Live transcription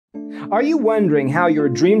Are you wondering how your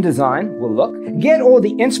dream design will look? Get all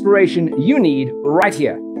the inspiration you need right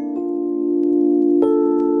here.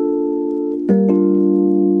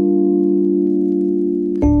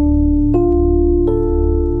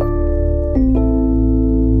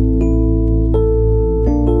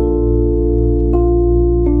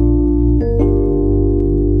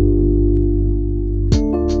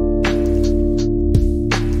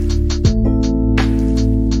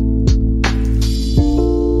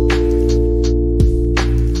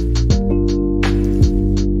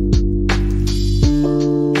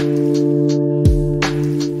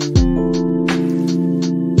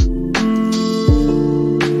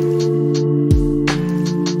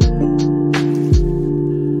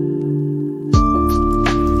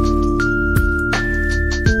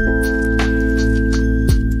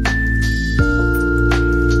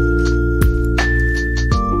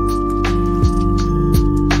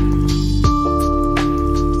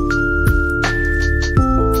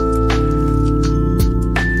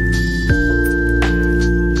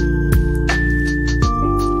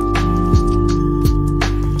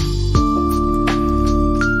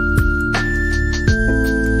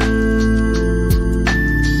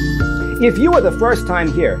 If you are the first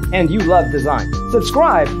time here and you love design,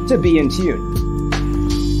 subscribe to Be in Tune.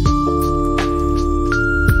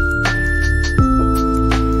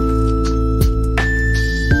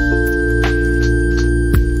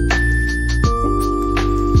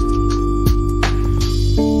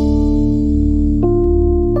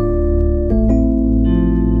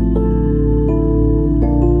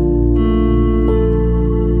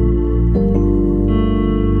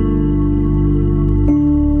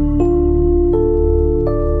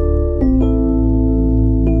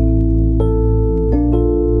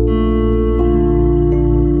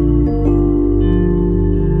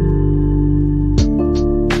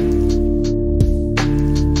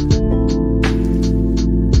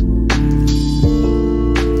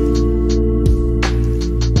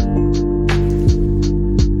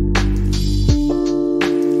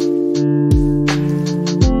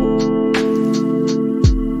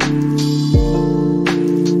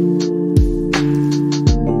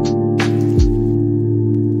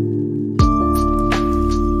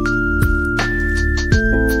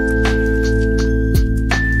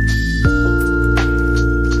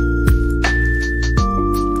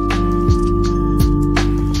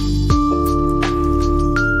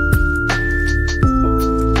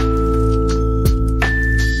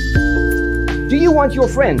 Do you want your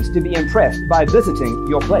friends to be impressed by visiting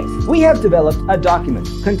your place? We have developed a document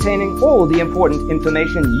containing all the important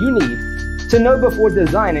information you need to know before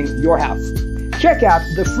designing your house. Check out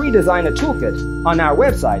the free designer toolkit on our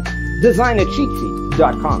website,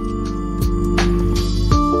 designercheatsheet.com.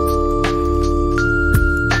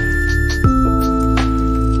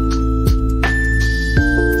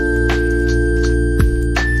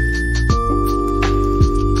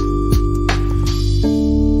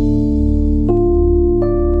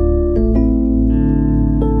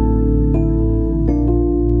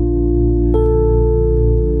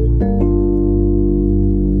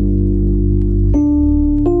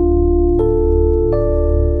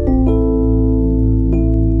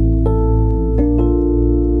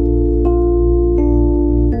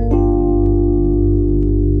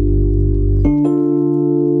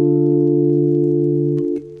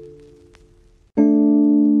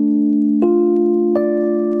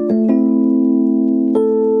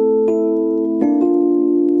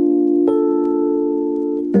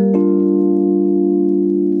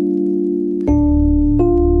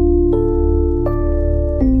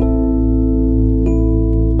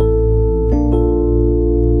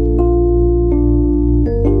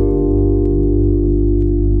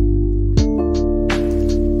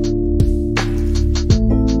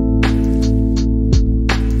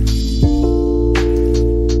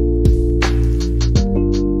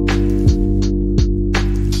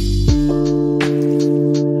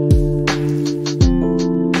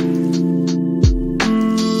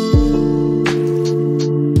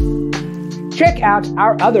 Check out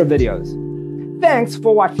our other videos. Thanks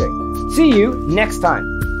for watching. See you next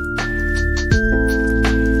time.